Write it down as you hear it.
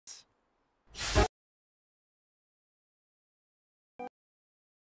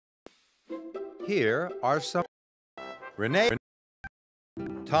Here are some Renee,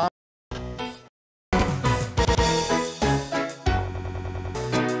 Tom.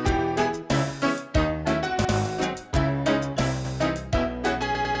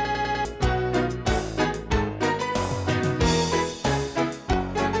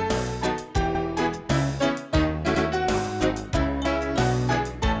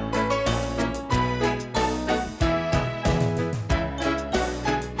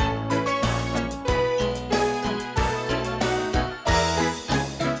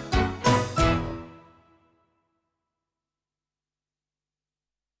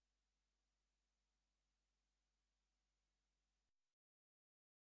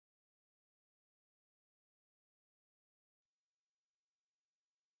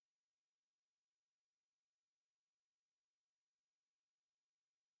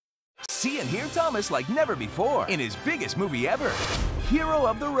 See and hear Thomas like never before in his biggest movie ever, Hero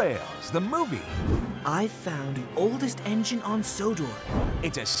of the Rails, the movie. I found the oldest engine on Sodor.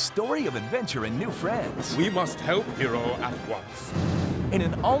 It's a story of adventure and new friends. We must help Hero at once. In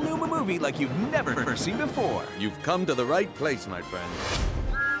an all-new movie like you've never seen before. You've come to the right place, my friend.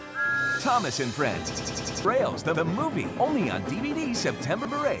 Thomas and Friends, Rails, the movie, only on DVD September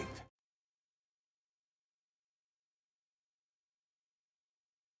 8th.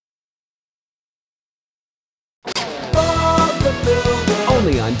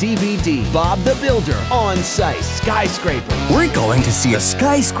 Only on DVD. Bob the Builder, on site, skyscraper. We're going to see a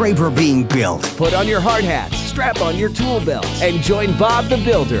skyscraper being built. Put on your hard hats, strap on your tool belts, and join Bob the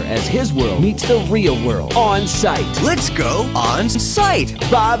Builder as his world meets the real world, on site. Let's go on site.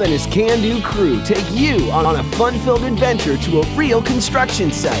 Bob and his can-do crew take you on a fun-filled adventure to a real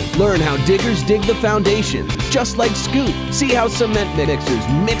construction site. Learn how diggers dig the foundations, just like Scoop. See how cement mixers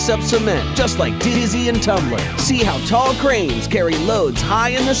mix up cement, just like Dizzy and Tumbler. See how tall cranes carry loads high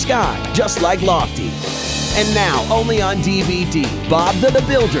in the sky, just like Lofty. And now, only on DVD, Bob the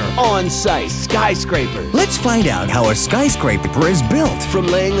Builder, on site, skyscraper. Let's find out how a skyscraper is built. From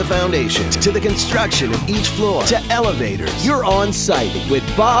laying the foundations, to the construction of each floor, to elevators, you're on site with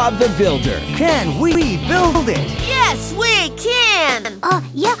Bob the Builder. Can we build it? Yes, we can!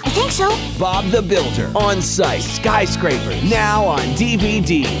 Yeah, I think so. Bob the Builder, on site, skyscraper, now on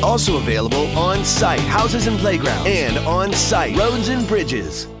DVD. Also available on site, houses and playgrounds, and on site, roads and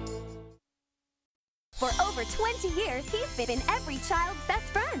bridges. For over 20 years, he's been every child's best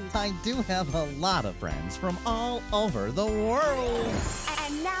friend. I do have a lot of friends from all over the world.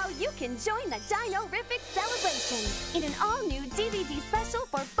 And now you can join the Dino-rific celebration in an all-new DVD special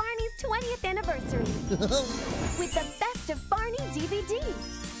for Barney's 20th anniversary. With the Best of Barney DVD.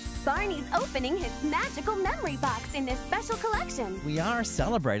 Barney's opening his magical memory box in this special collection. We are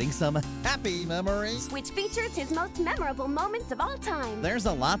celebrating some happy memories, which features his most memorable moments of all time. There's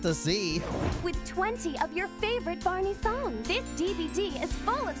a lot to see. With 20 of your favorite Barney songs. This DVD is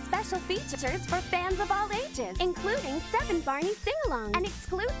full of special features for fans of all ages, including 7 Barney sing-alongs, an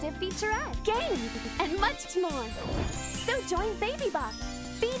exclusive featurette, games, and much more. So join Baby Bop,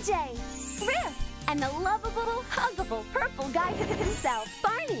 BJ, Riff, and the lovable, huggable purple guy himself,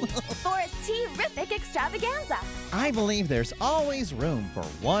 Barney, for a terrific extravaganza. I believe there's always room for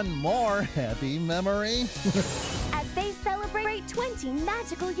one more happy memory. As they celebrate 20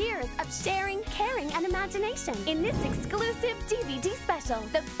 magical years of sharing, caring, and imagination in this exclusive DVD special,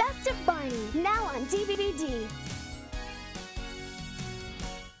 The Best of Barney, now on DVD.